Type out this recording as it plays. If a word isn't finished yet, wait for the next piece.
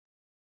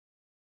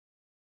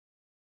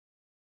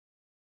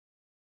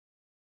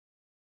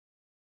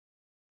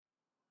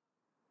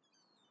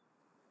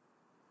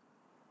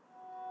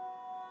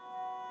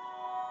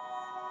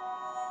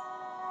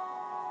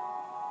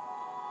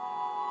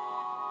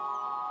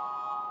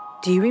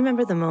Do you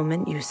remember the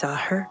moment you saw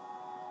her?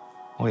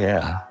 Oh,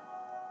 yeah.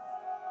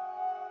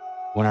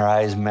 When our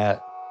eyes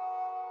met,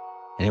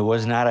 and it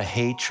was not a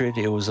hatred,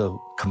 it was a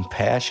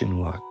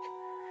compassion look.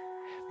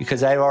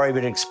 Because I'd already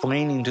been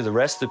explaining to the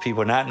rest of the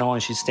people, not knowing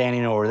she's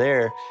standing over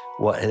there,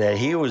 that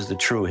he was the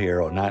true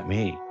hero, not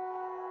me.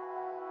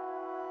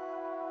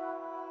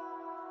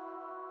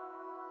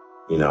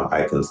 You know,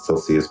 I can still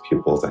see his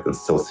pupils. I can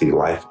still see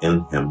life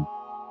in him.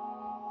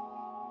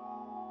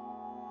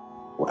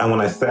 And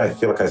when I say I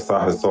feel like I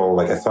saw his soul,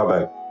 like I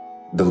saw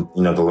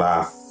the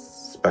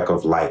last speck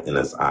of light in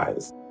his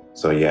eyes.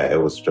 So yeah,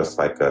 it was just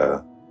like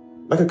a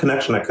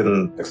connection I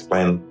couldn't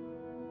explain.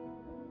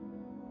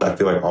 I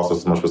feel like also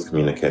so much was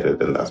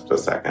communicated in that split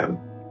second.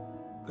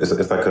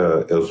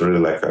 It was really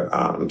like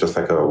just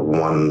like a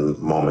one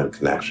moment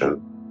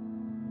connection.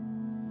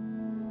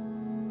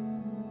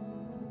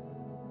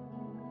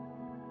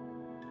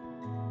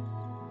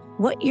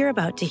 What you're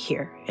about to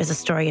hear is a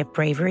story of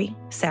bravery,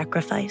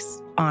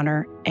 sacrifice,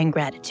 honor, and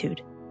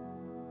gratitude.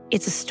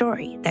 It's a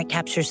story that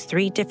captures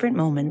 3 different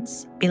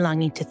moments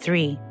belonging to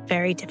 3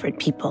 very different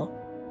people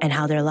and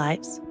how their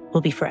lives will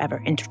be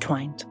forever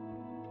intertwined.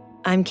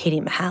 I'm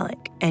Katie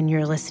Mahalik, and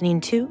you're listening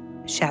to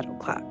Shadow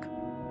Clock.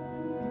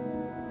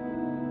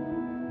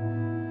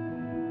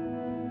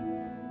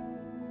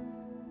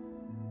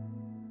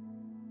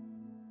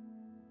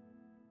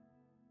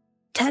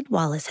 Tedd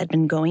Wallace had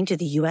been going to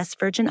the U.S.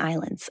 Virgin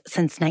Islands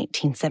since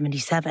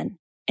 1977,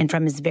 and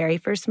from his very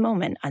first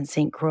moment on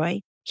St. Croix,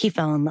 he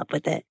fell in love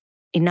with it,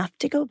 enough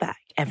to go back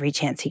every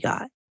chance he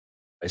got.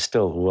 I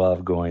still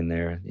love going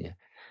there,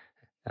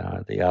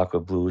 the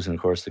aqua blues, and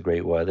of course the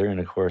great weather, and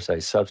of course I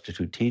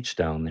substitute teach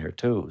down there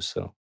too.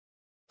 So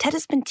Tedd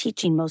has been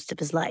teaching most of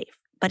his life,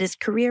 but his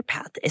career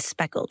path is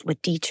speckled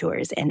with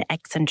detours and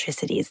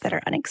eccentricities that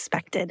are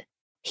unexpected.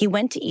 He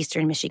went to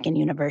Eastern Michigan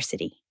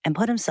University and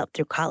put himself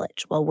through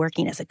college while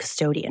working as a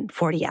custodian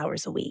 40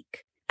 hours a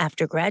week.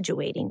 After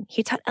graduating,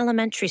 he taught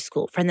elementary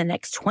school for the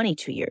next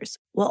 22 years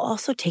while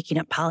also taking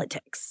up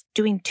politics,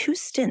 doing 2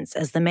 stints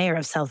as the mayor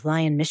of South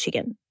Lyon,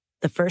 Michigan,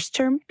 the first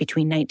term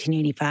between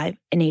 1985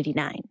 and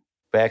 89.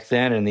 Back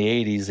then in the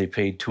 80s, they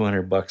paid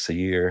 $200 a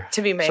year.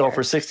 To be mayor. So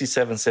for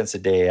 67 cents a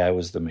day, I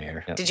was the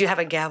mayor. Did you have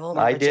a gavel?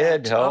 I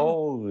did.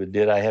 Oh,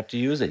 did I have to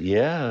use it?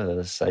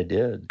 Yes, I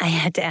did. I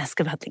had to ask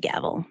about the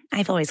gavel.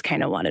 I've always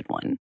kind of wanted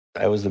one.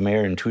 I was the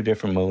mayor in 2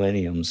 different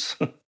millenniums,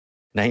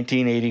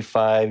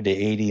 1985 to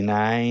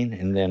 89,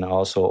 and then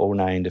also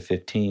 09 to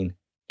 15.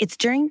 It's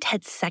during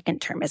Tedd's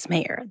second term as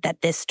mayor that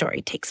this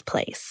story takes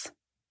place.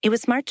 It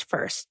was March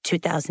 1st,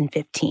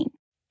 2015.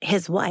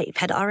 His wife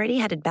had already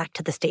headed back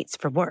to the States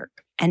for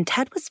work, and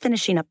Tedd was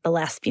finishing up the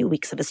last few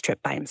weeks of his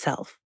trip by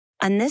himself.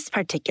 On this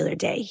particular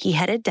day, he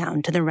headed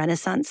down to the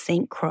Renaissance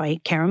St. Croix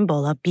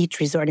Carambola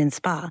Beach Resort and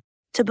Spa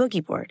to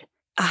boogie board,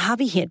 a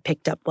hobby he had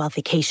picked up while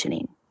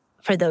vacationing.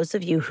 For those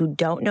of you who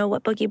don't know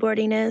what boogie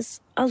boarding is,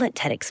 I'll let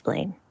Tedd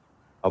explain.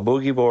 A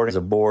boogie board is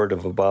a board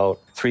of about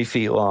 3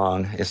 feet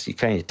long. You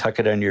kind of tuck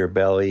it under your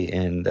belly,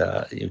 and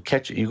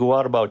you go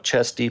out about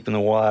chest deep in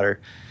the water.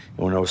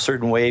 When a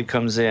certain wave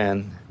comes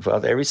in,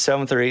 about every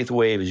 7th or 8th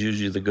wave is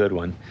usually the good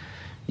one,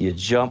 you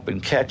jump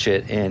and catch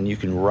it, and you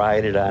can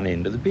ride it on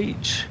into the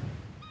beach.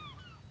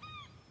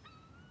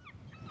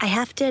 I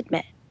have to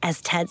admit,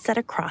 as Tedd sat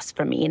across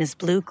from me in his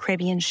blue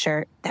Caribbean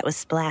shirt that was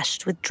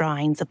splashed with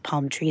drawings of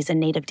palm trees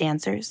and native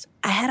dancers,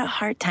 I had a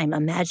hard time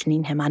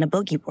imagining him on a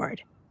boogie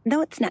board.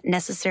 Though it's not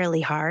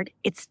necessarily hard,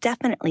 it's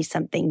definitely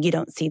something you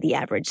don't see the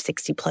average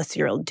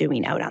 60-plus-year-old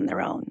doing out on their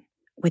own.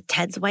 With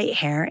Tedd's white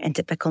hair and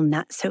typical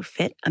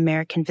not-so-fit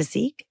American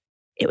physique,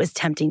 it was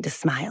tempting to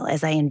smile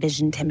as I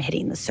envisioned him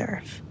hitting the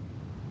surf.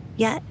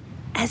 Yet,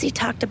 as he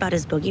talked about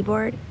his boogie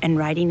board and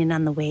riding in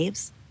on the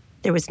waves,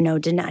 there was no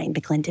denying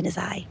the glint in his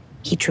eye.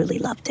 He truly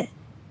loved it.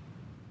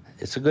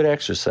 It's a good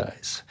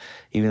exercise.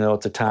 Even though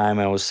at the time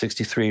I was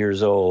 63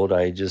 years old,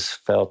 I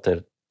just felt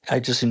that I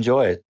just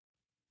enjoy it.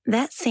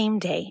 That same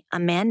day, a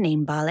man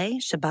named Bale,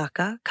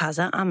 Shabaka,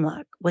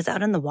 Kaza-Amlak was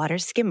out on the water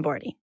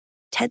skimboarding.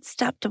 Tedd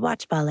stopped to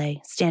watch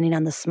Bale, standing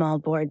on the small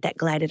board that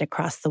glided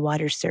across the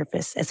water's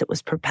surface as it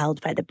was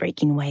propelled by the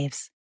breaking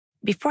waves.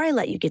 Before I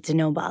let you get to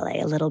know Bale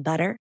a little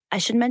better, I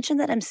should mention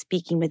that I'm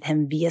speaking with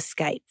him via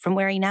Skype from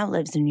where he now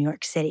lives in New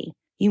York City.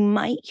 You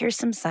might hear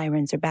some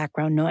sirens or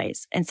background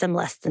noise and some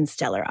less than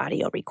stellar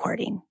audio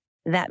recording.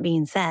 That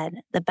being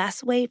said, the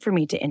best way for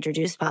me to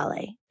introduce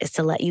Bale is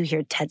to let you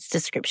hear Tedd's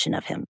description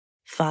of him,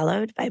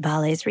 followed by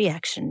Bale's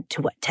reaction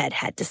to what Tedd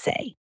had to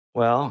say.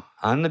 Well,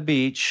 on the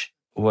beach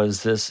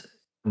was this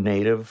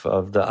native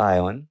of the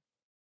island.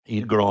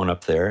 He'd grown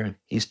up there.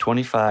 He's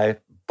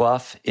 25,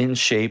 buff, in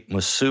shape,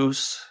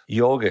 masseuse,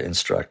 yoga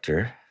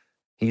instructor.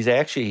 He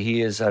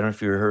is, I don't know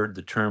if you heard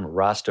the term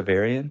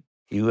Rastafarian.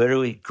 He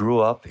literally grew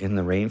up in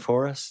the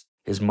rainforest.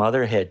 His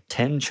mother had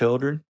 10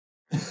 children.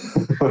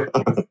 Oh,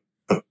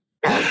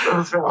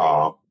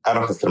 I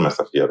don't consider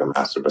myself a yoga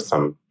master, but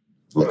some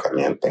look at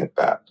me and think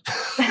that.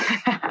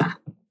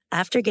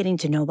 After getting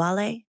to know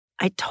Bale,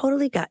 I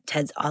totally got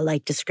Tedd's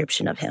all-like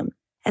description of him,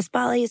 as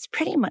Bale is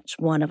pretty much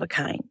one of a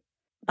kind.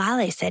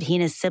 Bale said he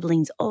and his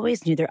siblings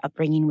always knew their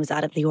upbringing was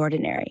out of the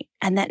ordinary,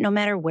 and that no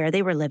matter where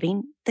they were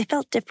living, they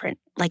felt different,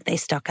 like they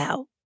stuck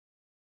out.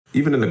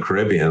 Even in the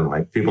Caribbean,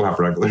 like people have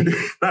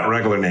not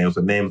regular names,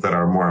 but names that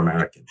are more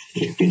American.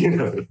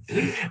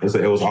 And so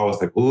it was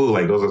always like, ooh,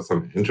 like those are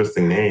some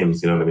interesting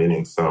names, you know what I mean?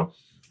 And so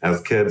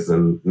as kids,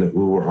 and we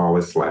were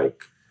always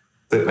like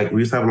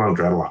we used to have long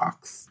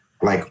dreadlocks.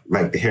 Like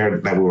the hair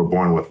that we were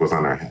born with was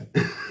on our head.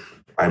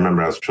 I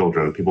remember as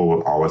children, people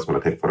would always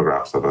want to take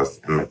photographs of us,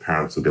 and my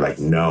parents would be like,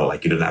 no,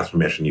 like you didn't ask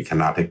permission. You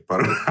cannot take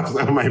photographs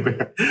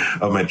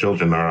of my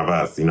children or of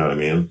us. You know what I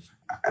mean?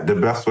 The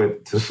best way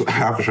I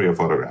have to show you a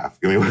photograph.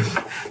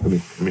 Let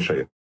me show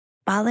you.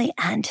 Bale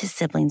and his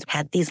siblings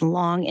had these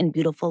long and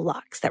beautiful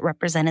locks that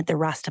represented their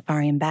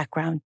Rastafarian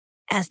background,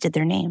 as did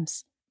their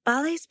names.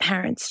 Bale's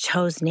parents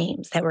chose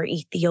names that were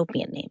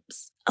Ethiopian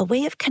names, a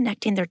way of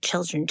connecting their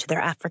children to their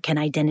African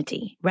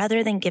identity,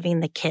 rather than giving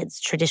the kids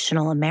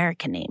traditional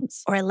American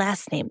names or a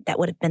last name that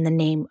would have been the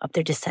name of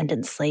their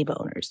descendant slave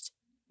owners.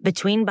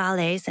 Between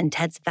Bale's and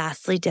Tedd's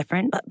vastly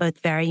different but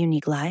both very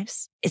unique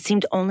lives, it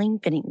seemed only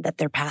fitting that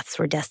their paths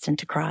were destined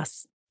to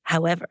cross.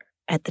 However,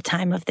 at the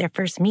time of their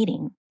first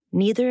meeting,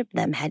 neither of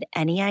them had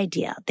any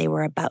idea they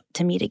were about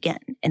to meet again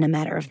in a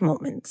matter of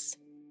moments.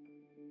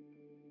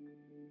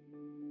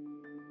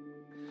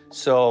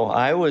 So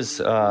I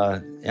was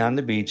on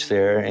the beach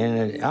there,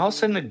 and all of a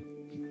sudden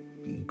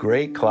the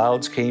gray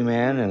clouds came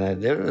in,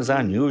 and it was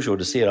unusual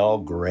to see it all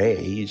gray.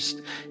 It's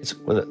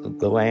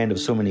the land of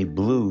so many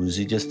blues.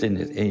 You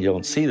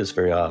don't see this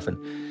very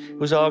often. It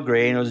was all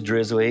gray, and it was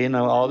drizzly, and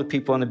all the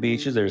people on the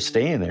beaches that are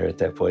staying there at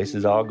that place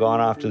has all gone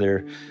off to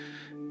their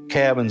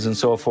cabins and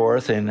so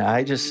forth. And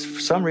I just, for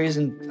some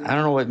reason, I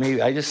don't know what,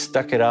 maybe I just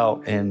stuck it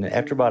out, and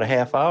after about a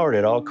half hour,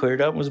 it all cleared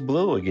up and was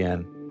blue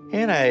again.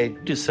 And I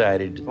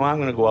decided, well, I'm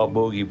going to go out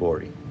boogie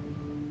boarding.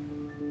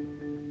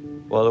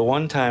 Well, the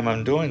one time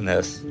I'm doing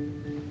this,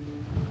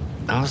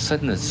 all of a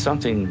sudden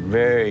something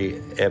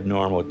very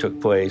abnormal took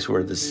place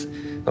where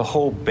the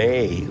whole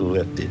bay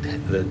lifted.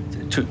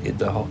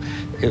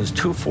 It was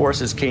two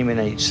forces came in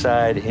each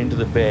side into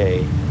the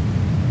bay,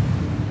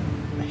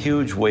 a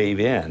huge wave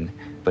in,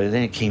 but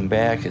then it came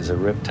back as a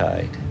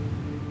riptide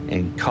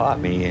and caught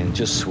me and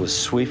just was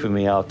sweeping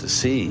me out to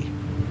sea.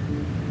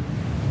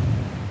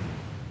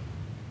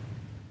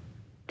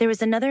 There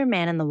was another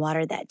man in the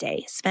water that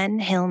day, Sven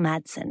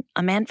Matsen,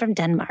 a man from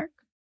Denmark.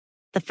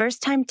 The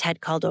first time Tedd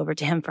called over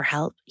to him for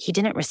help, he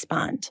didn't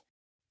respond.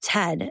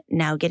 Tedd,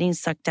 now getting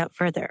sucked out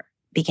further,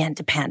 began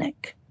to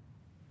panic.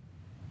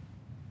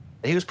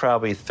 He was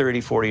probably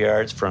 30, 40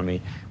 yards from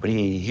me, but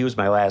he was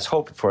my last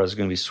hope before I was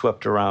going to be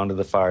swept around to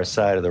the far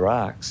side of the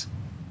rocks.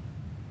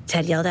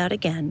 Tedd yelled out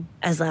again,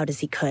 as loud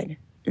as he could.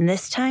 And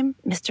this time,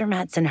 Mr.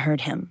 Matsen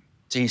heard him.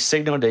 He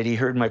signaled that he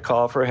heard my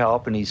call for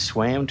help, and he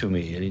swam to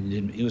me.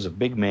 And he was a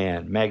big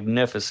man,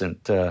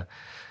 magnificent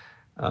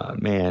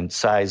man,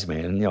 size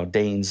man. You know,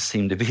 Danes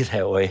seem to be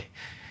that way.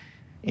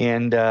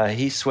 And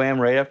he swam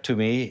right up to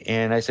me,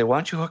 and I said, why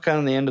don't you hook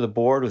on the end of the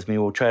board with me?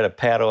 We'll try to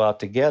paddle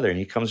out together. And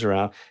he comes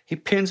around. He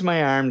pins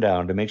my arm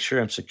down to make sure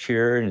I'm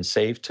secure and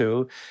safe,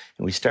 too.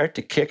 And we start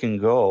to kick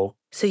and go.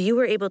 So you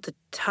were able to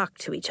talk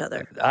to each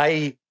other?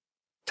 I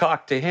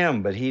talked to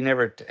him, but he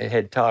never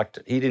had talked.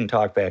 He didn't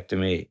talk back to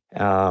me.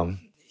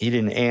 He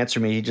didn't answer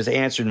me. He just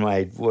answered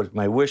what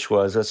my wish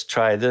was. Let's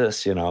try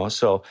this, you know.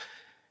 So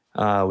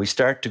we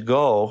start to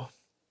go,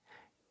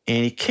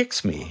 and he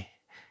kicks me.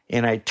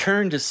 And I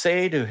turned to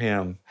say to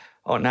him,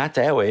 oh, not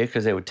that way,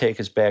 because it would take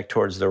us back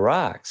towards the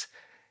rocks.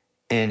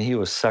 And he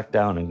was sucked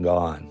down and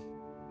gone.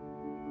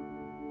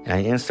 And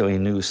I instantly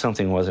knew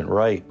something wasn't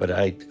right, but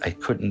I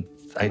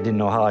didn't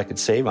know how I could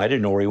save him. I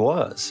didn't know where he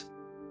was.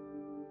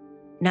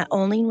 Not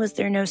only was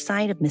there no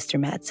sign of Mr.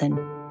 Matsen,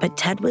 but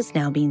Tedd was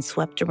now being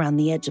swept around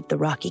the edge of the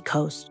rocky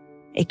coast,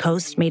 a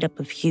coast made up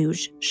of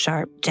huge,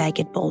 sharp,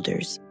 jagged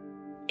boulders.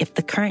 If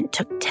the current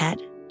took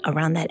Tedd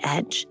around that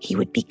edge, he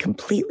would be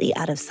completely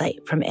out of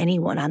sight from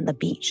anyone on the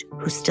beach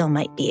who still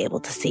might be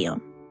able to see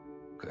him.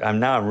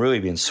 I'm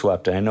really being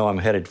swept. I know I'm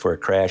headed for a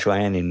crash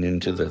landing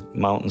into the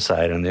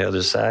mountainside on the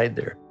other side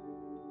there.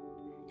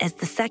 As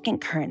the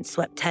second current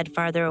swept Tedd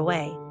farther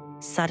away,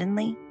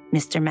 suddenly,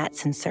 Mr.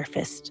 Matsen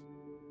surfaced.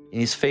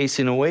 He's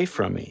facing away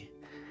from me.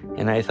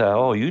 And I thought,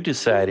 oh, you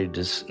decided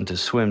to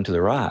swim to the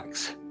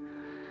rocks.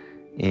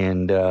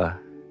 And, but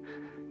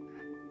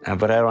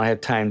I don't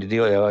have time to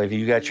deal with it. If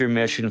you got your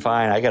mission,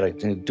 fine. I got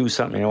to do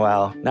something in a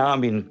while. Now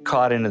I'm being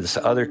caught into this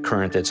other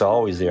current that's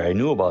always there. I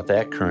knew about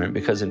that current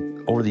because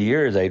over the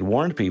years I'd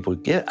warned people,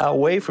 get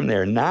away from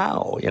there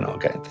now, you know,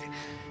 kind of thing.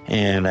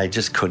 And I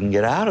just couldn't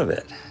get out of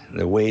it.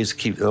 The waves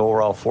the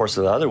overall force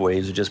of the other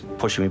waves were just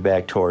pushing me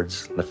back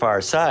towards the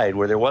far side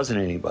where there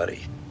wasn't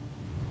anybody.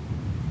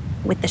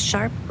 With the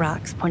sharp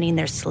rocks pointing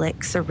their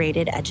slick,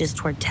 serrated edges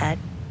toward Tedd,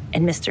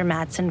 and Mr.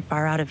 Matsen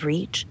far out of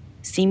reach,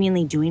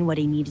 seemingly doing what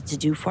he needed to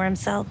do for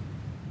himself,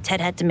 Tedd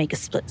had to make a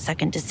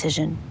split-second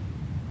decision.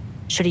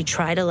 Should he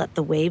try to let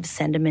the waves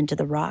send him into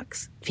the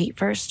rocks, feet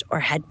first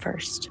or head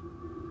first?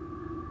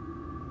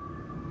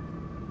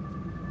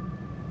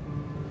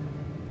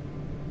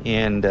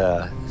 And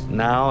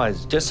now,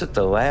 just at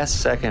the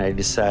last second, I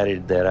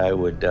decided that I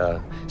would,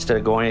 instead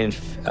of going in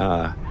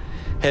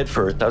head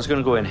first, I was going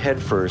to go in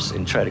head first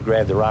and try to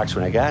grab the rocks.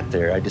 When I got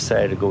there, I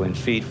decided to go in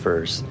feet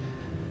first.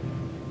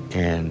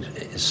 And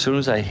as soon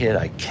as I hit,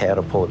 I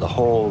catapult. The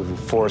whole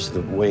force of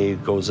the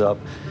wave goes up,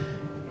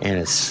 and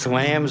it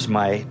slams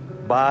my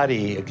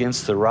body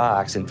against the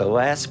rocks. And at the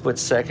last split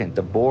second,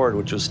 the board,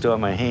 which was still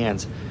in my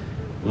hands,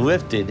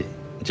 lifted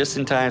just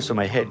in time so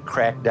my head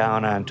cracked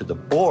down onto the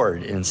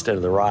board instead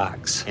of the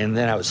rocks. And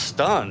then I was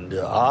stunned,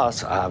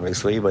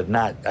 obviously, but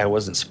I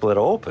wasn't split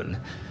open.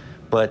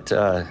 But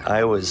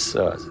I was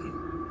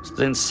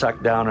then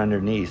sucked down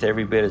underneath,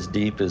 every bit as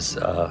deep as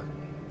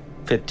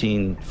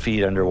 15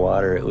 feet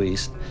underwater at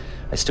least.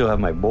 I still have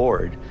my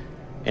board,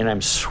 and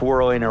I'm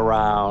swirling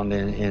around,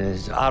 and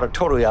it's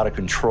totally out of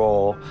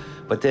control.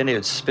 But then it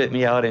would spit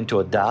me out into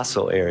a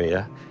docile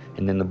area,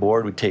 and then the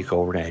board would take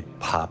over, and I'd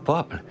pop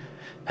up.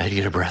 I'd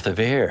get a breath of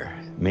air,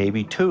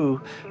 maybe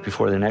two,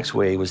 before the next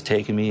wave was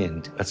taking me,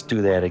 and let's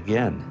do that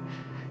again.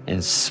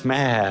 And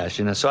smash.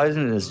 And so I was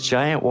in this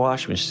giant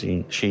wash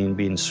machine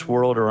being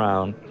swirled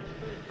around.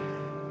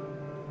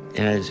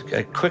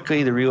 And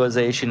quickly the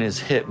realization has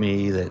hit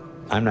me that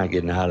I'm not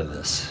getting out of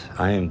this.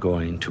 I'm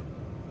going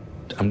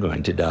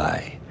to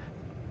die.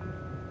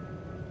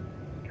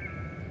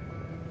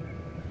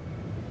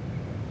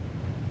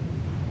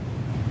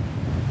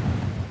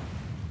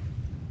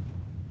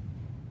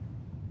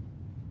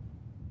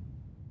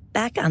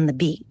 Back on the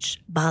beach,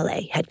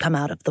 Bale had come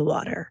out of the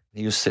water.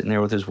 He was sitting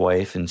there with his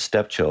wife and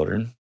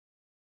stepchildren.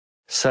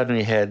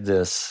 Suddenly had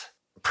this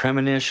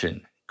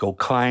premonition, go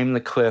climb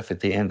the cliff at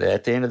the end.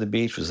 At the end of the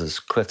beach was this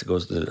cliff that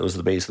it was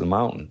the base of the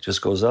mountain,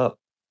 just goes up.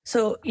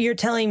 So you're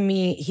telling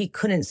me he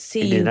couldn't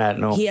see He did not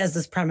know. He has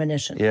this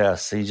premonition.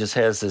 Yes, he just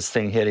has this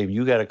thing hit him.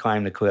 You got to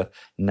climb the cliff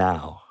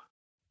now.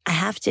 I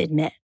have to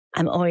admit,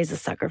 I'm always a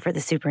sucker for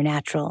the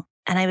supernatural,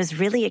 and I was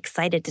really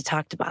excited to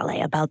talk to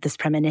Bale about this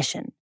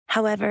premonition.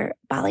 However,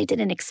 Bale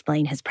didn't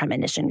explain his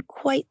premonition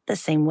quite the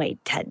same way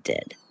Tedd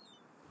did.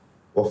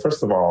 Well,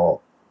 first of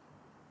all,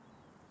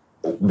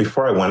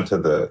 before I climbed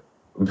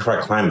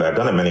there, I've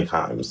done it many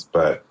times,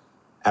 but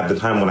at the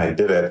time when I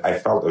did it, I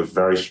felt a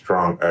very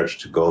strong urge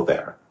to go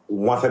there.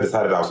 Once I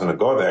decided I was going to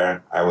go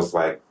there, I was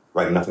like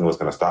nothing was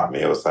going to stop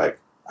me. It was like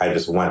I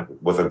just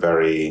went with a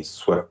very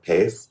swift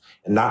pace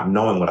and not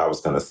knowing what I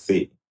was going to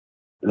see.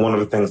 One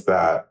of the things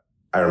that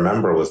I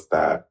remember was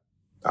that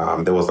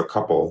there was a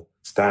couple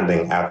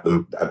standing at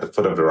the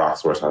foot of the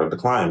rocks where I started to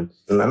climb.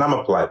 And then I'm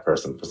a polite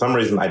person. For some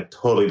reason, I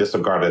totally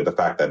disregarded the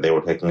fact that they were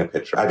taking a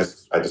picture. I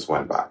just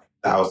went by.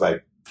 I was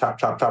like, chop,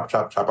 chop, chop,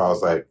 chop, chop. I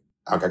was like,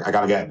 I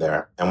got to get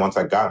there. And once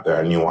I got there,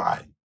 I knew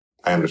why.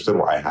 I understood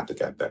why I had to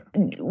get there.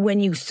 When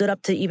you stood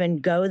up to even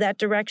go that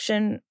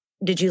direction,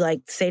 did you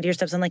say to your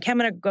stepson, hey, I'm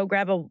going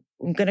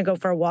to go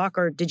for a walk?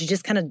 Or did you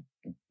just kind of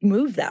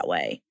move that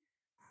way?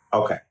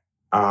 Okay.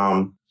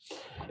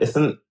 It's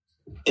an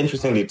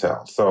interesting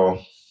detail. So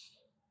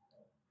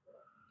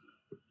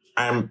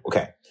I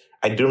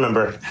do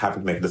remember having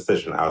to make a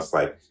decision. I was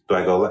like, do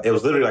I go? It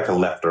was literally like a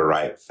left or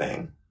right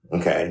thing.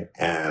 Okay.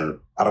 And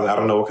I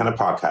don't know what kind of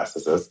podcast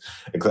this is.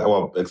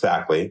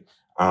 Exactly.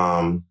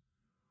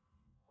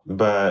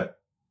 But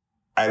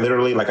I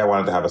literally, I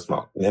wanted to have a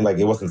smoke. And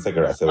it wasn't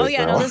cigarettes. It was,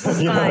 this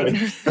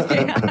is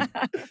fine.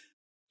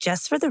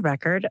 Just for the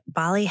record,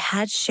 Bale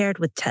had shared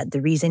with Tedd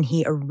the reason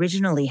he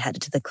originally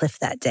headed to the cliff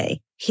that day.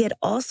 He had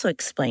also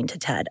explained to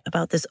Tedd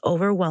about this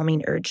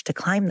overwhelming urge to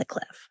climb the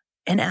cliff.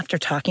 And after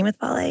talking with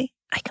Bale,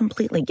 I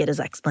completely get his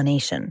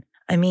explanation.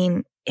 I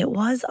mean, it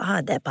was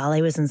odd that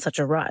Bale was in such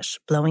a rush,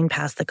 blowing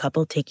past the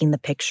couple taking the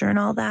picture and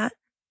all that.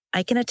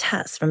 I can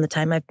attest from the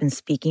time I've been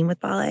speaking with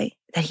Bale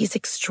that he's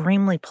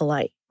extremely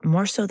polite,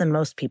 more so than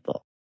most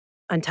people.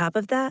 On top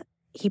of that,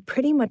 he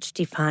pretty much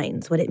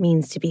defines what it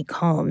means to be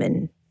calm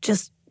and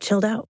just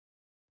chilled out.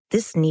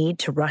 This need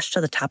to rush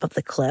to the top of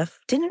the cliff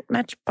didn't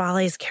match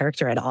Bale's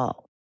character at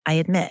all. I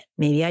admit,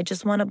 maybe I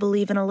just want to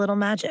believe in a little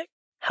magic.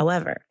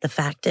 However, the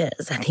fact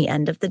is, at the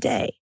end of the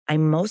day, I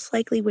most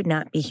likely would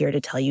not be here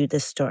to tell you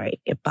this story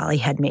if Bale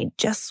had made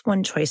just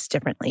one choice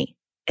differently,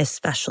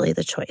 especially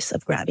the choice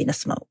of grabbing a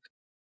smoke.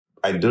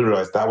 I do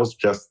realize that was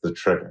just the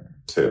trigger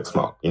to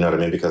smoke. You know what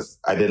I mean? Because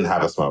I didn't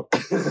have a smoke.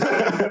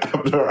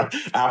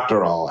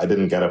 After all, I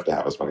didn't get up to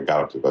have a smoke. I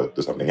got up to go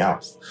do something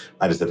else.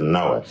 I just didn't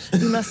know it.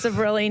 You must have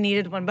really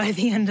needed one by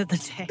the end of the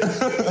day.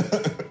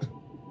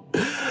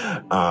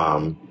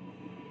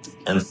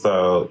 And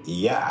so,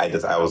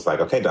 I was like,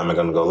 okay, am I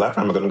going to go left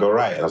or am I going to go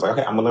right? And I was like,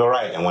 okay, I'm going to go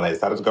right. And when I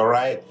decided to go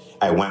right,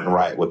 I went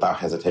right without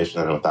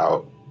hesitation and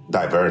without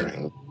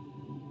diverging.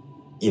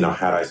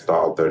 Had I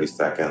stalled 30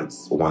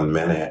 seconds, 1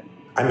 minute,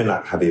 I may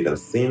not have even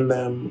seen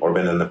them or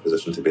been in a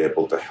position to be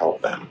able to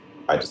help them.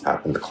 I just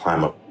happened to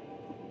climb up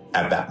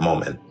at that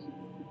moment.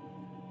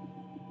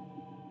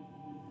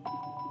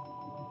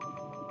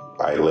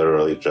 I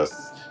literally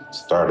just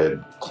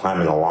started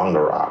climbing along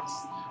the rocks,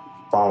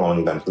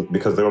 following them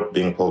because they were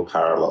being pulled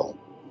parallel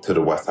to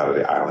the west side of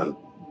the island,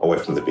 away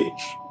from the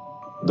beach.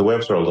 The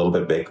waves were a little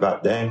bit big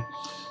that day,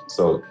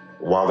 so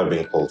while they're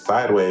being pulled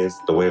sideways,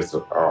 the waves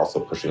are also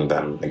pushing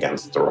them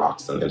against the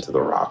rocks and into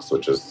the rocks,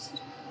 which is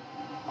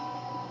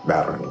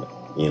battering,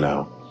 you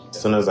know. As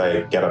soon as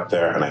I get up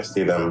there and I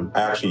see them,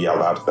 I actually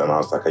yelled out to them. I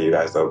was like, "Are you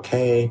guys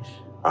okay?"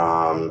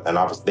 And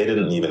obviously they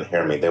didn't even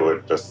hear me. They were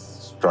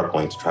just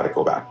struggling to try to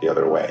go back the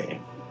other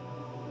way.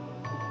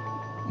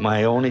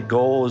 My only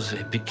goals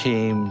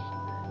became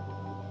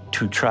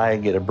to try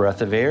and get a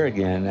breath of air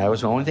again. That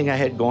was the only thing I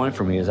had going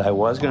for me, is I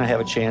was going to have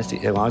a chance to,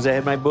 as long as I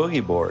had my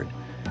boogie board,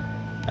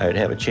 I would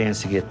have a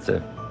chance to get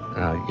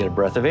a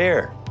breath of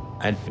air.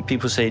 And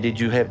people say, did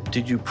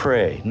you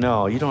pray?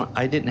 No, you don't.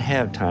 I didn't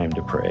have time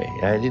to pray.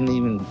 I had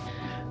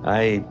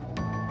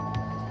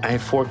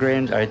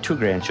 2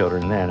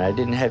 grandchildren then. I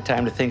didn't have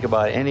time to think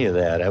about any of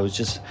that.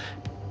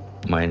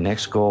 My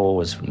next goal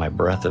was my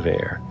breath of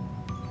air.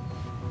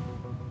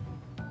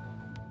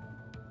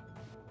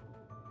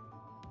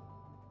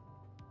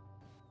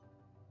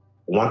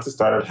 Once it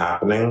started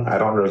happening, I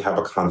don't really have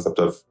a concept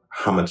of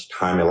how much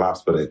time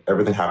elapsed, but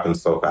everything happened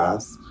so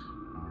fast.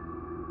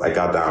 I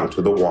got down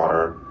to the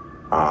water,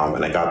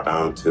 and I got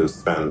down to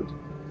Sven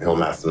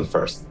Matsen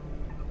first.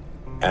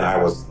 And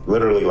I was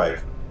literally like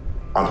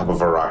on top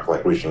of a rock,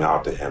 like reaching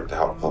out to him to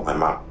help pull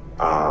him up.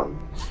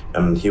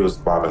 And he was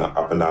bobbing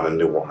up and down in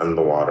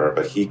the water,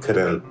 but he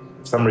couldn't,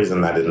 for some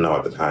reason I didn't know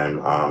at the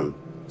time,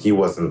 he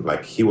was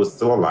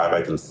still alive,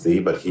 I can see,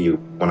 but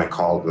when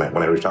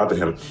I reached out to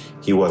him,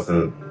 he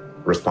wasn't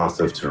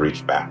responsive to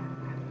reach back.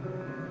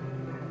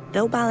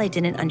 Though Bale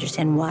didn't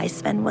understand why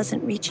Sven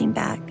wasn't reaching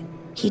back,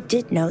 he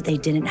did know they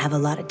didn't have a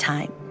lot of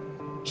time.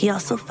 He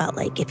also felt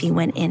like if he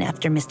went in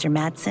after Mr.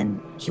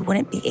 Matsen, he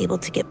wouldn't be able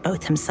to get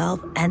both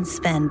himself and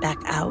Sven back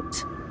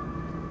out.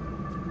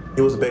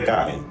 He was a big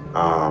guy,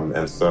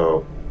 and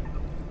so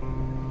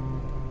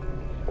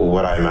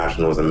what I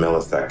imagined was a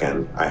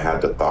millisecond. I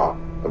had the thought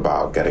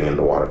about getting in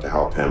the water to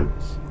help him,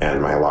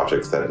 and my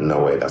logic said,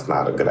 no way, that's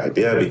not a good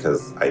idea,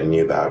 because I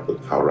knew that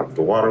with how rough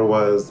the water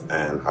was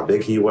and how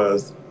big he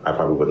was, I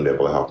probably wouldn't be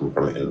able to help him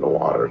from in the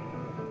water.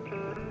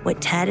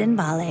 What Tedd and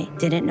Bale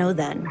didn't know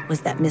then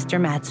was that Mr.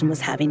 Matsen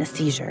was having a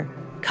seizure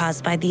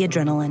caused by the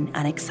adrenaline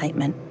and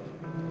excitement.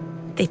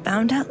 They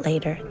found out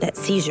later that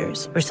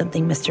seizures were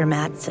something Mr.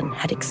 Matsen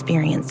had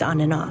experienced on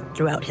and off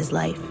throughout his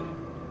life.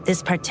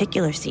 This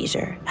particular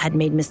seizure had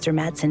made Mr.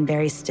 Matsen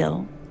very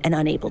still and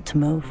unable to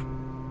move.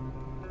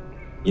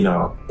 You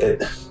know,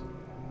 it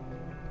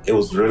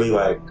was really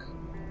like,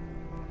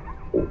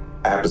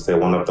 I have to say,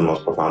 one of the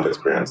most profound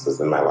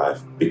experiences in my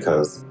life,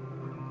 because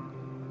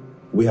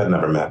we had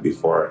never met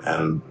before,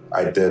 and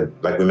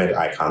we made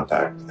eye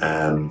contact,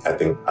 and I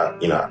think, I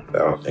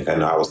don't think I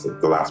know I was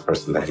the last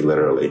person that he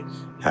literally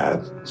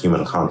had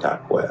human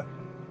contact with.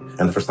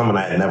 And for someone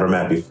I had never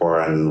met before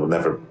and would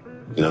never,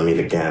 meet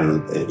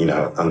again,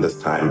 on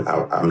this time,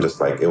 I'm just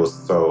like, it was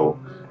so,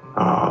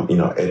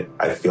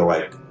 I feel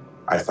like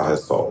I saw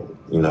his soul,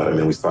 you know what I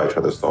mean? We saw each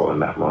other's soul in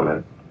that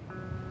moment.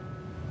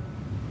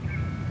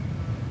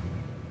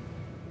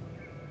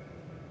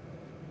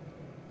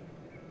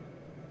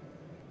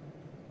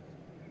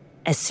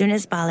 As soon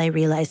as Bale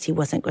realized he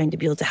wasn't going to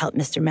be able to help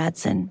Mr.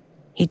 Matsen,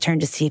 he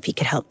turned to see if he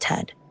could help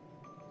Tedd.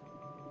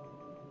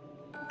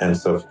 And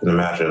so if you can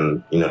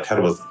imagine,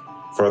 Tedd was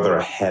further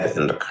ahead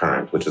in the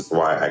current, which is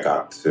why I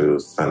got to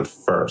Sven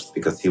first,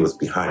 because he was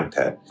behind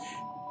Tedd.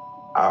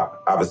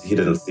 Obviously, he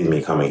didn't see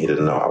me coming. He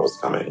didn't know I was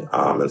coming.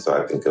 And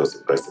so I think it was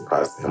a great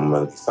surprise to him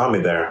when he saw me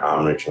there,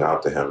 reaching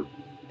out to him.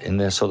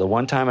 And so the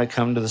one time I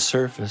come to the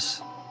surface,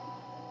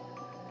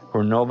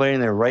 where nobody in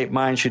their right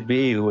mind should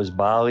be, was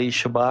Bale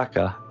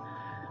Shabaka,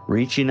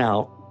 reaching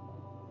out.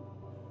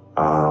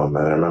 And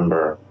I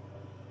remember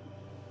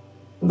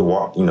the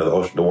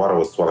water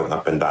was swelling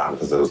up and down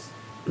because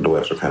the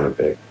waves were kind of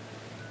big.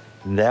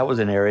 And that was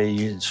an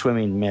area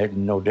swimming made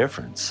no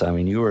difference. I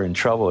mean, you were in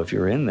trouble if you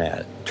were in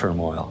that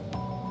turmoil.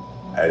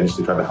 I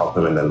initially tried to help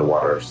him, and then the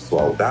water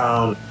swelled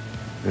down.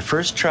 The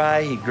first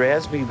try, he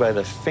grabs me by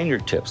the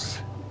fingertips.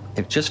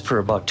 And just for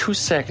about 2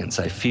 seconds,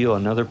 I feel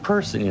another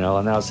person, and all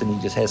of a sudden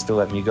he just has to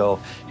let me go.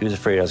 He was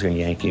afraid I was going to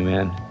yank him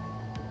in.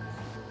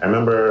 I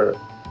remember,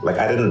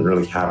 I didn't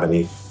really have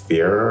any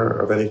fear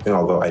of anything,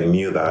 although I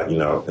knew that,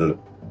 in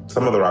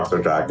some of the rocks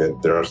are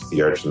jagged, there are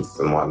sea urchins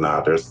and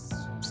whatnot, there's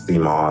sea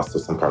moss, so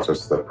some parts are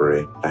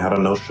slippery. I had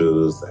on no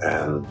shoes,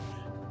 and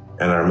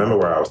I remember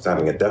where I was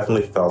standing. It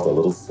definitely felt a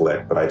little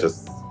slick, but I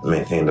just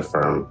maintained a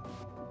firm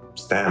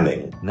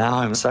standing. Now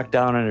I'm sucked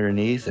down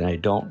underneath, and I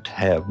don't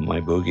have my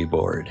boogie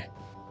board.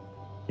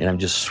 And I'm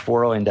just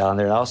swirling down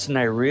there, and all of a sudden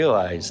I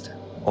realized,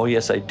 oh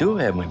yes, I do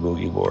have my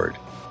boogie board.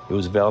 It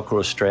was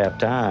Velcro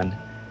strapped on,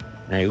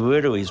 and I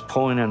literally was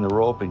pulling on the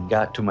rope and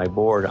got to my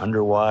board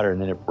underwater,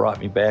 and then it brought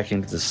me back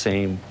into the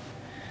same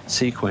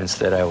sequence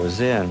that I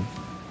was in.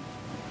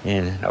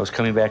 And I was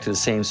coming back to the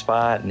same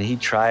spot, and he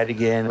tried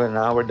again, but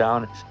now we're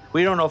down.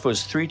 We don't know if it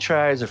was 3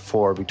 tries or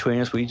 4 between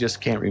us. We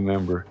just can't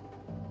remember.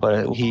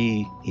 But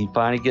he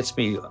finally gets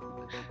me,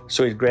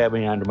 so he's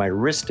grabbing onto my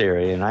wrist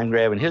area, and I'm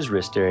grabbing his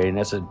wrist area, and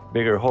that's a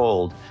bigger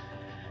hold.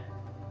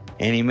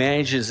 And he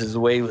manages his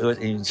way,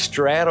 he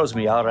straddles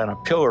me out on a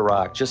pillar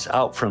rock just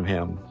out from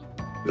him.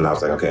 And I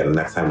was like, okay, the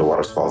next time the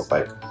water swells,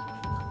 like,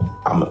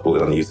 I'm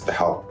going to use it to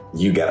help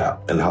you get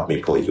up and help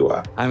me pull you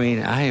up. I mean,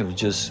 I am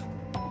just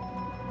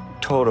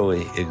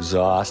totally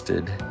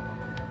exhausted.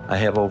 I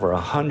have over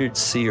 100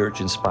 sea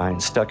urchin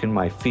spines stuck in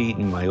my feet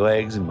and my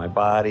legs and my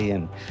body,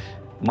 and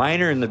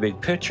mine are in the big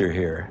picture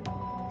here.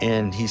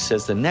 And he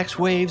says, the next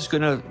wave's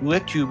going to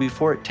lick you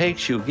before it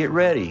takes you. Get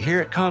ready.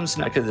 Here it comes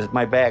now, because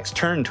my back's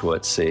turned to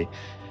it, see?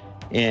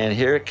 And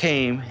here it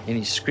came, and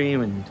he's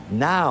screaming,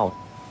 now.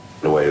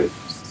 The wave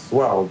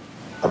swelled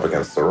up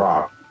against the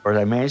rock. Or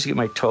I managed to get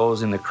my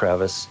toes in the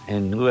crevice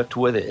and lift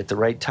with it at the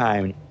right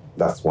time.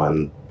 That's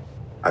when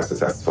I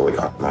successfully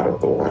got him out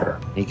of the water.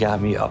 He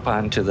got me up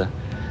onto the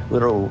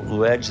little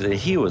ledge that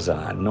he was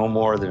on, no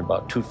more than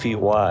about 2 feet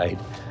wide.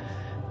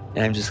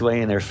 And I'm just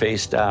laying there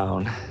face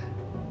down.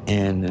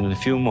 And in a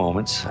few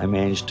moments, I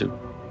managed to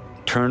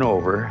turn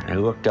over, and I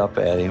looked up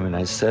at him, and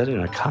I said in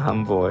a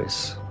calm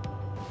voice,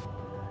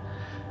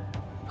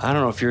 I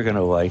don't know if you're going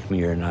to like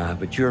me or not,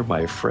 but you're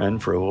my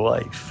friend for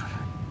life.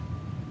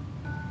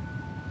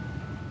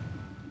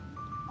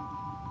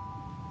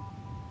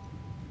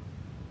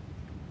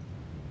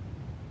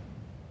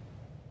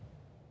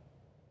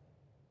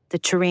 The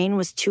terrain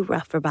was too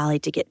rough for Bale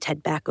to get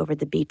Tedd back over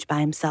the beach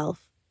by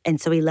himself, and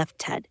so he left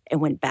Tedd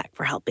and went back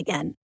for help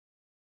again.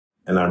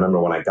 And I remember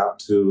when I got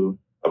to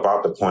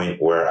about the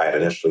point where I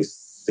had initially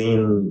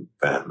seen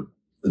them,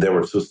 there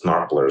were 2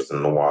 snorkelers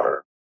in the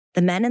water.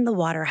 The men in the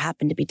water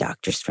happened to be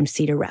doctors from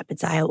Cedar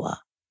Rapids,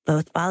 Iowa.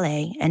 Both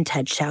Bale and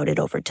Tedd shouted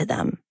over to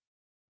them.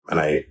 And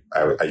I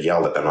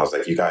yelled at them. I was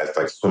like, you guys,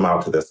 like, swim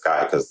out to this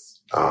guy,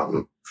 because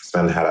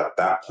Sven had at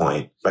that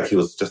point, like, he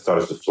was just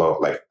started to float,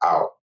 like,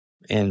 out.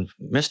 And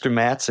Mr.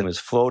 Matsen was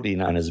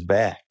floating on his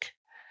back.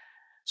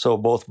 So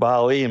both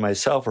Bale and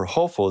myself were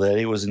hopeful that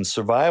he was in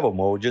survival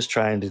mode, just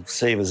trying to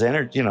save his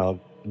energy,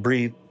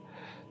 breathe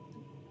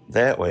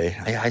that way.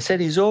 I said,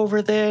 he's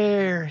over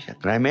there.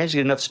 And I managed to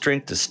get enough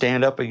strength to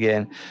stand up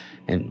again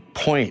and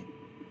point.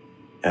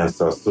 And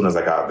so as soon as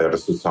I got there, the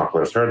 2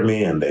 snorkelers heard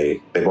me, and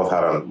they both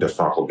had on their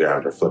snorkel gear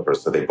and their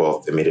flippers, so they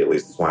both immediately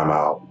swam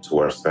out to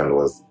where Sven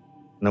was.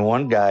 And the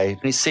one guy,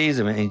 he sees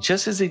him, and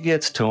just as he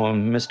gets to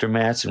him, Mr.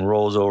 Matsen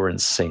rolls over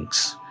and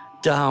sinks.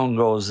 Down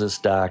goes this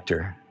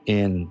doctor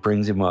and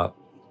brings him up.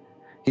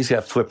 He's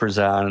got flippers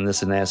on and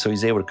this and that, so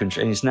he's able to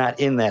control, and he's not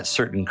in that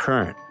certain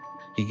current.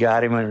 He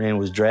got him and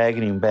was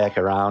dragging him back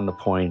around the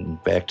point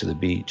and back to the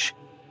beach.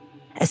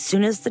 As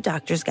soon as the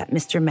doctors got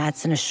Mr.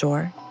 Matsen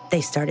ashore,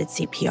 they started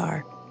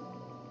CPR.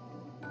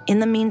 In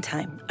the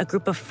meantime, a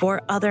group of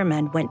 4 other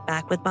men went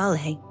back with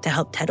Bale to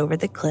help Tedd over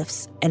the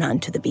cliffs and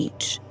onto the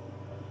beach.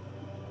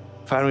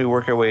 Finally, we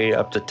work our way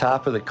up the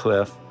top of the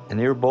cliff, and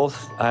they were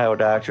both Iowa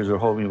doctors were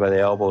holding me by the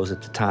elbows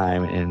at the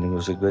time, and it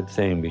was a good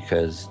thing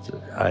because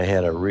I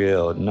had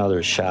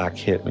another shock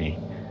hit me.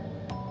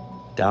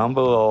 Down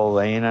below,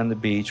 laying on the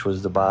beach,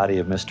 was the body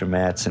of Mr.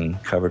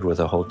 Matsen covered with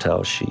a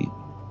hotel sheet.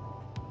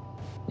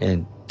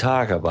 And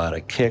talk about a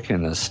kick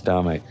in the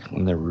stomach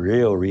when the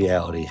real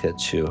reality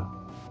hits you.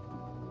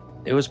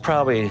 It was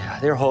probably,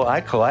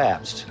 I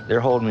collapsed. They're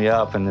holding me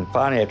up, and then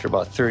finally, after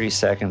about 30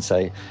 seconds,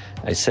 I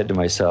said to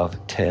myself,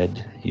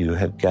 Tedd, you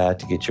have got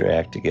to get your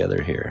act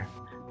together here.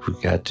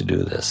 We've got to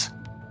do this.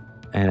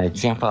 And I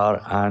jump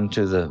out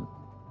onto the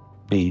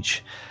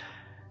beach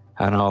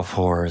on all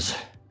fours,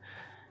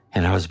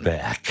 and I was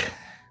back.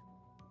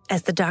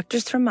 As the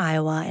doctors from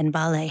Iowa and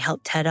Bale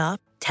helped Tedd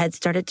up, Tedd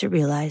started to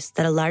realize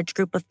that a large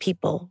group of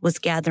people was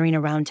gathering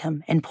around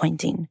him and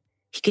pointing.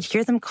 He could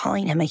hear them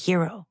calling him a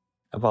hero.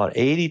 About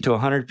 80 to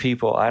 100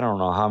 people, I don't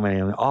know how many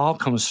of them, all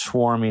come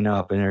swarming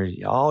up, and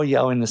they're all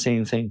yelling the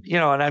same thing.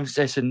 And I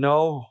said,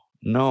 no,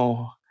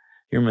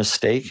 you're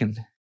mistaken.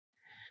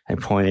 I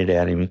pointed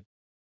at him.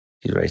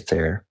 He's right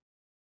there.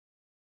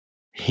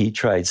 He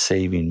tried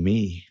saving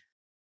me.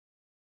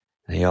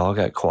 They all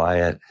got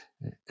quiet,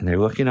 and they're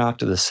looking off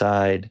to the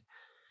side,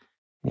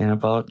 and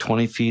about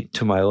 20 feet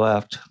to my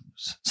left,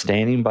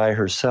 standing by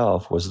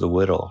herself, was the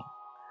widow,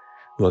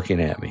 looking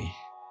at me.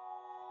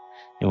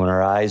 And when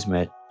our eyes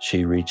met,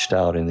 she reached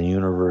out in the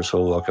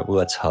universal look of,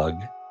 let's hug.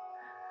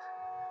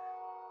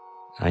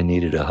 I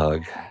needed a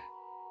hug.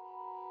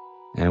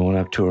 And I went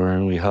up to her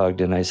and we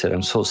hugged, and I said,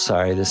 I'm so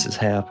sorry this has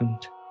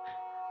happened.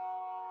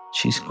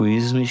 She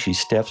squeezes me, she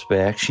steps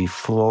back, she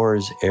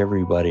floors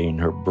everybody in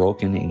her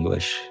broken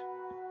English.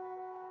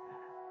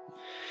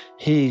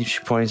 She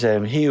points at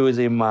him, he was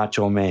a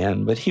macho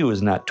man, but he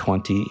was not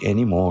 20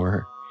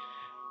 anymore.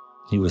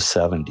 He was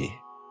 70.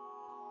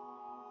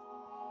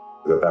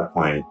 At that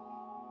point,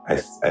 I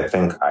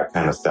think I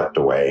kind of stepped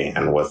away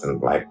and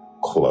wasn't like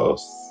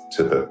close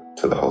to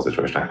the whole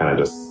situation. I kind of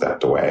just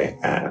stepped away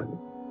and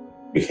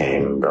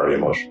became very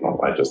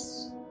emotional. I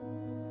just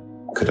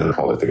couldn't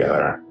hold it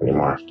together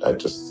anymore. I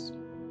just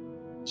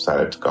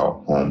decided to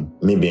go home.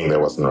 Me being there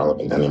wasn't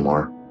relevant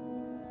anymore.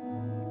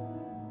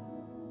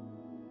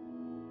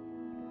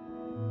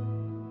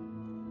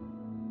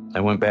 I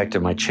went back to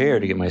my chair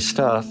to get my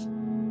stuff,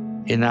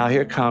 and now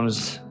here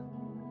comes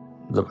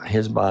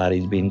his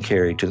body being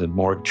carried to the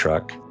morgue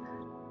truck.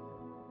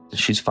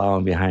 She's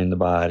following behind the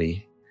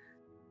body.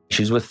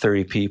 She's with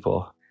 30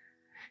 people.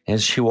 And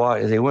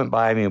they went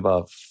by me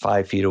about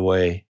 5 feet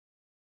away.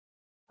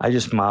 I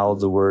just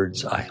mouthed the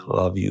words, "I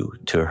love you,"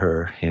 to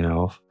her,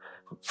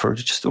 for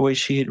just the way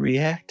she had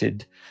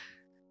reacted.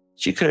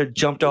 She could have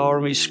jumped all over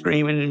me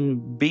screaming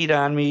and beat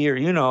on me or,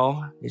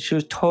 she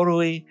was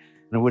totally,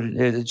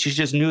 she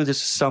just knew this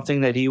is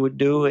something that he would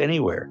do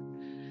anywhere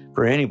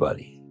for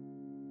anybody.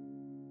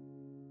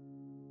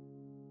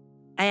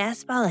 I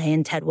asked Bale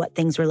and Tedd what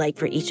things were like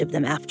for each of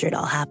them after it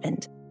all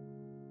happened.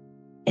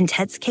 In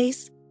Tedd's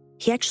case,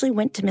 he actually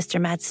went to Mr.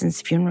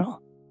 Matsen's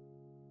funeral.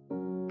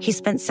 He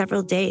spent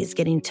several days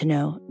getting to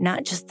know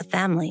not just the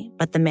family,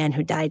 but the man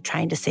who died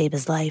trying to save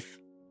his life.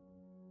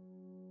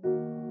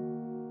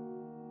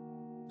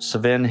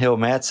 Sven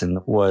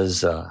Matsen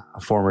was a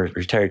former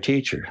retired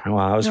teacher. Well,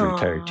 I was a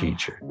retired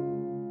teacher.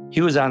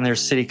 He was on their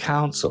city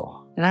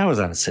council, and I was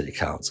on the city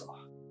council.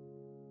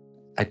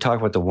 I talk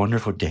about the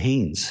wonderful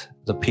Danes.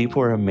 The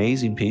people are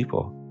amazing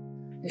people.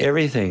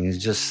 Everything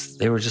is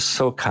they were just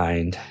so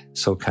kind,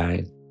 so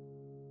kind.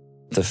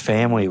 The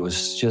family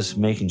was just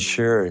making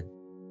sure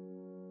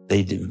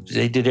they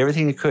did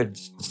everything they could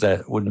so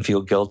that wouldn't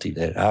feel guilty,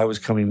 that I was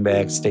coming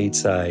back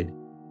stateside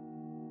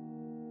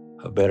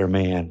a better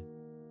man.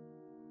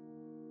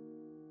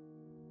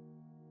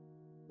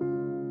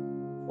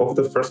 Over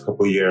the first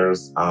couple of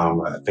years,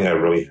 I think I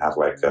really had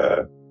like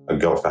a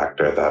guilt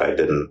factor that I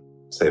didn't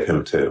save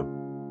him too.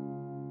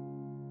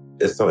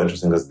 It's so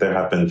interesting because there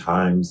have been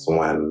times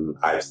when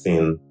I've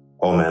seen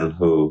old men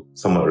who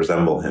somewhat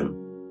resemble him,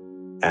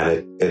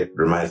 and it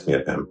reminds me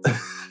of him,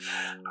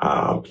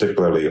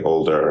 particularly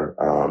older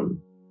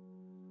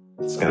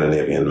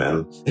Scandinavian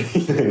men,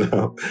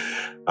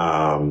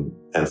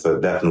 and so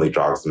it definitely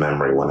jogs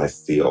memory when I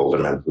see older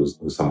men who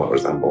somewhat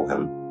resemble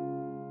him.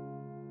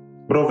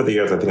 But over the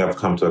years, I think I've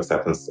come to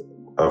acceptance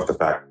of the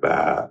fact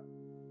that,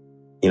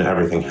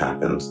 everything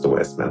happens the way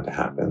it's meant to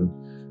happen.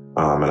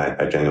 And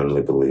I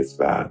genuinely believe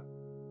that.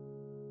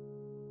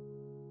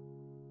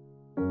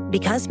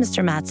 Because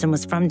Mr. Matsen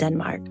was from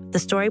Denmark, the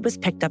story was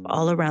picked up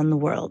all around the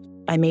world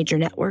by major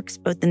networks,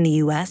 both in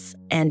the US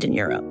and in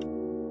Europe.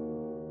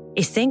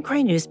 A St.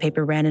 Croix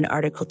newspaper ran an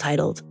article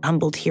titled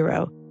 "Humbled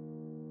Hero."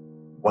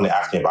 When they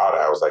asked me about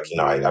it, I was like,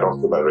 I don't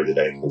feel like I did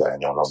anything that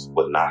anyone else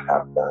would not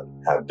have done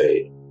had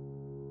they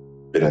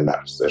been in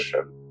that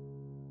position.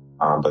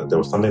 But there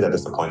was something that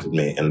disappointed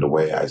me in the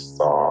way I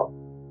saw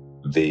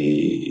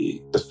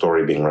the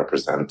story being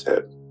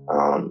represented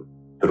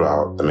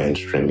throughout the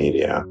mainstream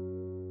media.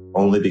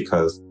 Only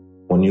because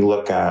when you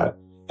look at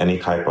any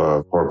type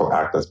of horrible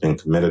act that's being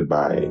committed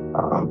by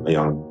a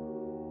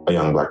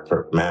young Black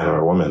man or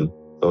a woman,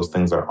 those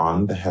things are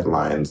on the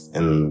headlines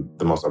in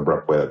the most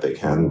abrupt way that they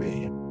can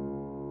be.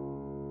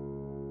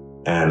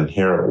 And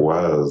here it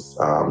was,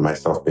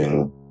 myself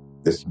being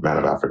this man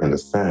of African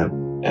descent,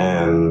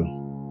 and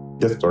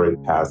this story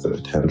has the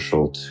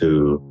potential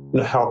to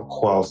help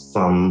quell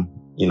some,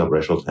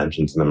 racial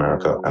tensions in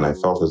America. And I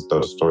felt as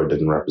though the story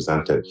didn't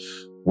represent it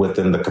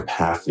within the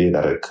capacity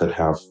that it could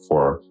have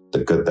for the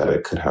good that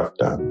it could have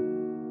done.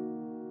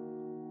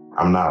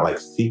 I'm not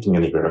seeking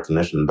any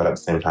recognition, but at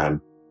the same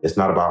time, it's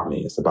not about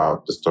me. It's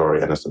about the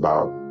story, and it's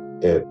about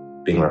it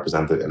being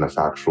represented in a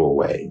factual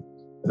way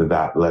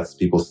that lets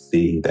people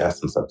see the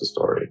essence of the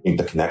story,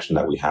 the connection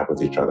that we have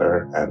with each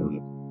other,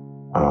 and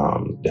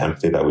the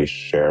empathy that we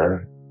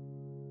share,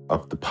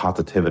 of the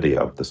positivity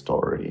of the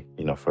story,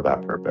 for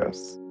that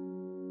purpose.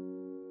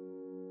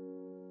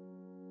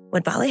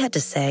 What Bale had to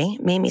say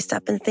made me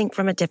stop and think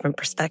from a different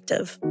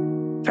perspective,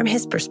 from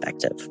his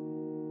perspective,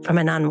 from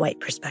a non-white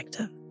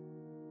perspective.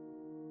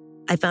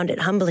 I found it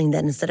humbling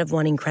that instead of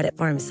wanting credit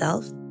for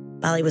himself,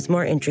 Bale was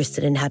more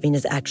interested in having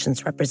his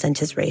actions represent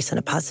his race in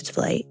a positive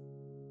light.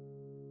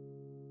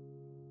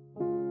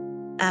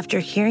 After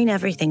hearing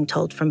everything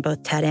told from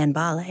both Tedd and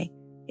Bale,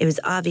 it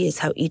was obvious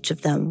how each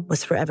of them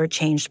was forever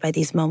changed by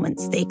these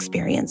moments they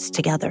experienced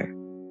together.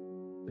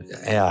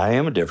 Yeah, I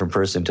am a different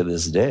person to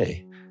this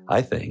day,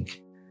 I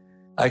think.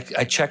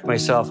 I check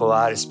myself a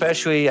lot,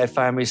 especially I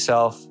find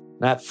myself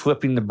not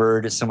flipping the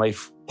bird at somebody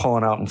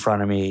pulling out in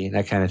front of me,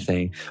 that kind of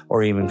thing,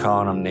 or even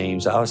calling them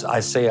names. I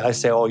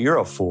say, "Oh, you're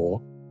a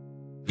fool."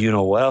 You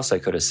know what else I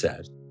could have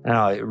said? And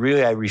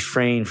I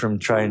refrain from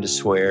trying to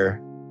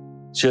swear.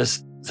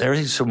 Just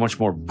everything's so much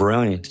more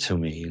brilliant to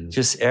me.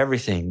 Just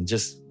everything,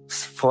 just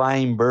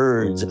flying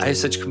birds. I have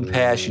such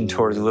compassion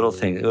towards little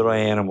things, little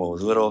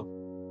animals,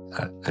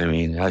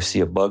 I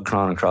see a bug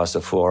crawling across the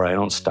floor. I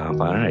don't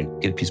stomp on it. I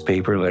get a piece of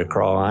paper and let it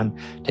crawl on,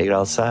 take it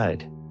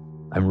outside.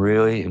 I'm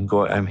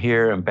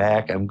here, I'm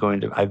back,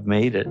 I've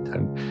made it.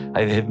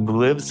 I have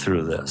lived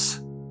through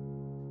this.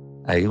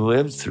 I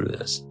lived through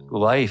this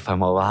life.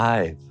 I'm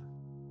alive.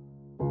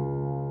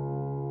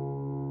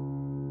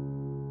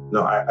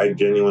 No, I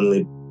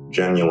genuinely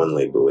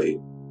believe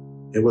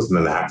it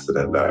wasn't an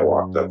accident that I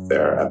walked up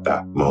there at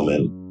that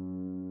moment.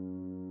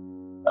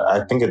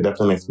 I think it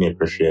definitely makes me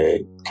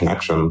appreciate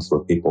connections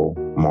with people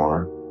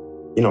more.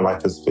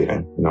 Life is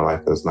fleeting.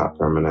 Life is not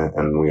permanent,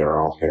 and we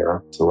are all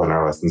here to learn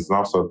our lessons and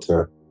also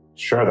to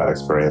share that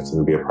experience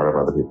and be a part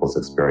of other people's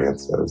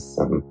experiences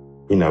and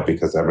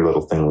because every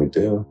little thing we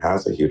do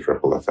has a huge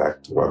ripple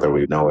effect, whether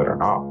we know it or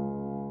not.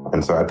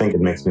 And so I think it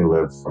makes me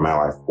live my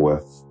life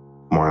with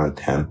more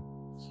intent,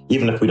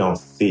 even if we don't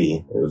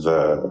see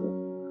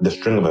the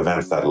string of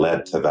events that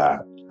led to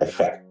that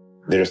effect.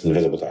 They're just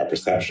invisible to our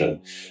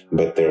perception,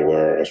 but there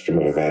were a stream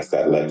of events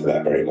that led to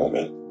that very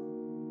moment.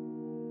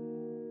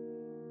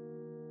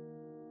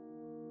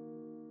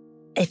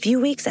 A few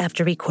weeks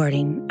after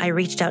recording, I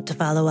reached out to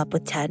follow up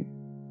with Tedd.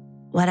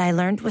 What I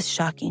learned was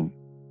shocking.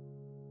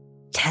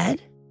 Tedd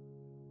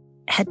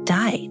had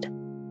died.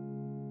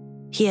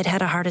 He had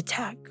had a heart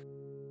attack.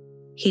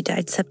 He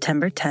died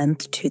September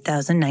 10th,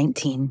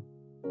 2019.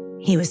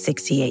 He was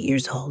 68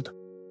 years old.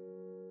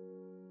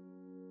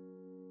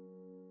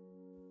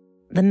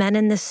 The men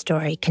in this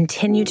story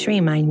continue to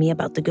remind me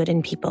about the good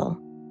in people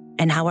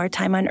and how our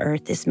time on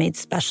Earth is made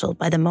special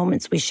by the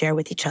moments we share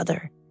with each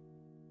other.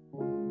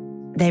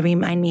 They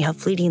remind me how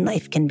fleeting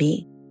life can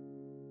be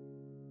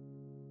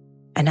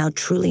and how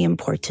truly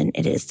important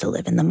it is to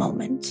live in the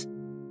moment.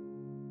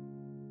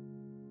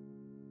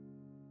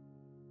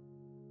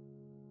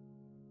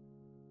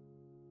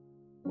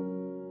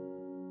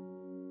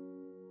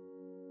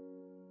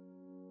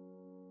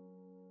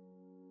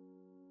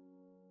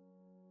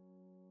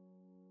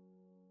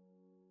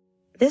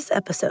 This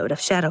episode of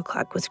Shadow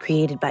Clock was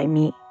created by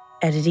me.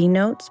 Editing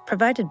notes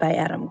provided by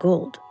Adam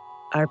Gould.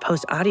 Our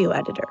post-audio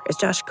editor is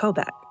Josh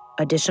Kobach.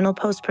 Additional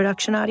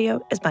post-production audio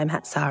is by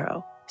Matt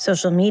Saro.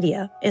 Social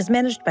media is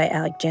managed by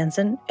Alec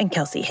Jansen and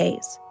Kelsey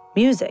Hayes.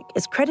 Music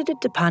is credited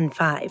to Pond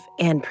 5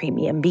 and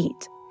Premium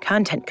Beat.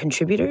 Content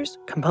contributors,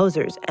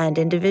 composers, and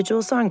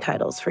individual song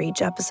titles for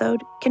each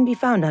episode can be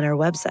found on our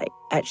website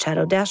at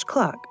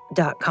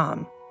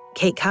shadow-clock.com.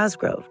 Kate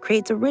Cosgrove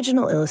creates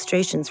original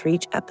illustrations for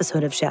each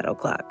episode of Shadow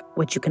Clock,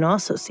 which you can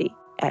also see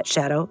at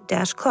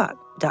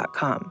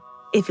shadow-clock.com.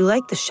 If you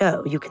like the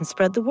show, you can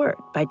spread the word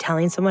by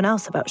telling someone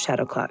else about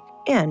Shadow Clock,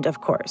 and, of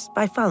course,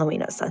 by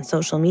following us on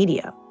social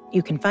media.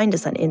 You can find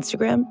us on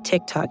Instagram,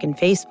 TikTok, and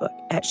Facebook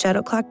at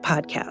Shadow Clock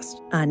Podcast,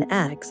 on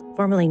X,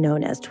 formerly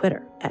known as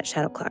Twitter, at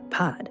Shadow Clock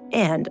Pod,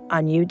 and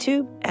on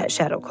YouTube at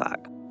Shadow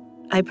Clock.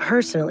 I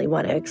personally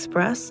want to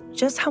express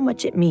just how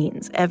much it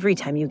means every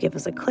time you give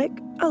us a click,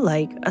 a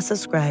like, a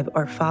subscribe,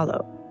 or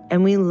follow.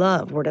 And we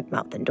love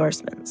word-of-mouth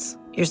endorsements.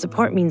 Your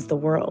support means the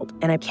world,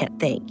 and I can't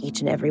thank each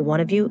and every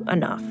one of you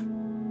enough.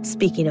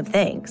 Speaking of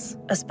thanks,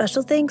 a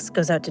special thanks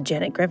goes out to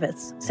Janet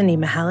Griffiths, Cindy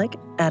Mahalik,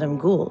 Adam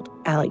Gould,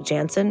 Alec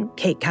Jansen,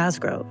 Kate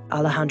Cosgrove,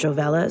 Alejandro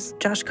Velez,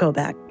 Josh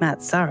Kobach,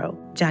 Matt Saro,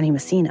 Johnny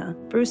Messina,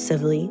 Bruce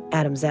Sibley,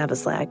 Adam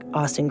Zavaslak,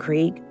 Austin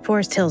Krieg,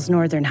 Forest Hills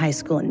Northern High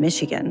School in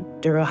Michigan,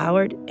 Duro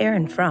Howard,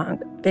 Aaron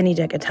Frank, Benny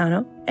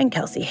DeCatano, and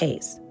Kelsey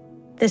Hayes.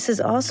 This is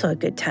also a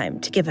good time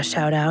to give a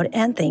shout out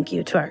and thank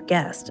you to our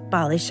guest,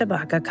 Bale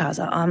Shabaka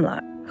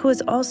Kaza-Amlak, who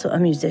is also a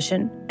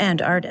musician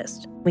and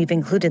artist. We've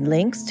included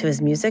links to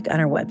his music on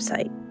our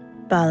website.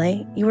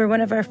 Bale, you were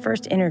one of our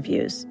first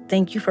interviews.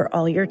 Thank you for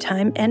all your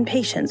time and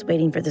patience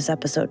waiting for this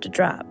episode to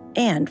drop,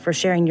 and for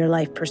sharing your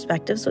life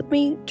perspectives with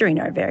me during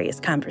our various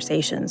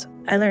conversations.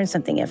 I learn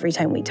something every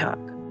time we talk.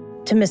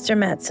 To Mr.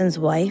 Matsen's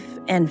wife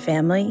and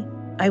family,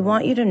 I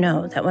want you to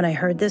know that when I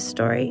heard this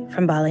story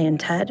from Bale and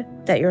Tedd,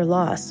 that your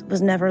loss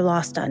was never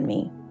lost on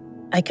me.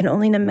 I can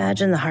only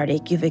imagine the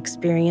heartache you've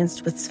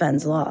experienced with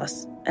Sven's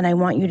loss, and I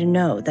want you to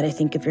know that I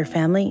think of your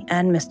family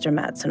and Mr.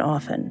 Matsen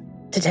often.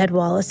 To Tedd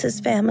Wallace's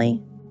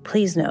family,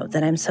 please know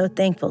that I'm so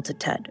thankful to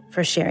Tedd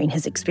for sharing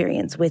his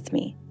experience with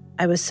me.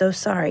 I was so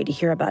sorry to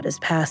hear about his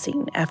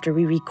passing after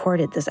we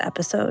recorded this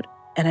episode,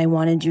 and I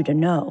wanted you to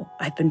know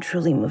I've been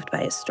truly moved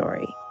by his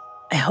story.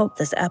 I hope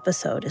this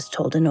episode is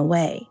told in a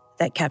way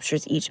that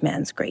captures each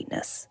man's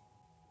greatness.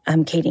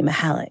 I'm Katie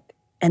Mahalik,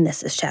 and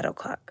this is Shadow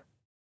Clock.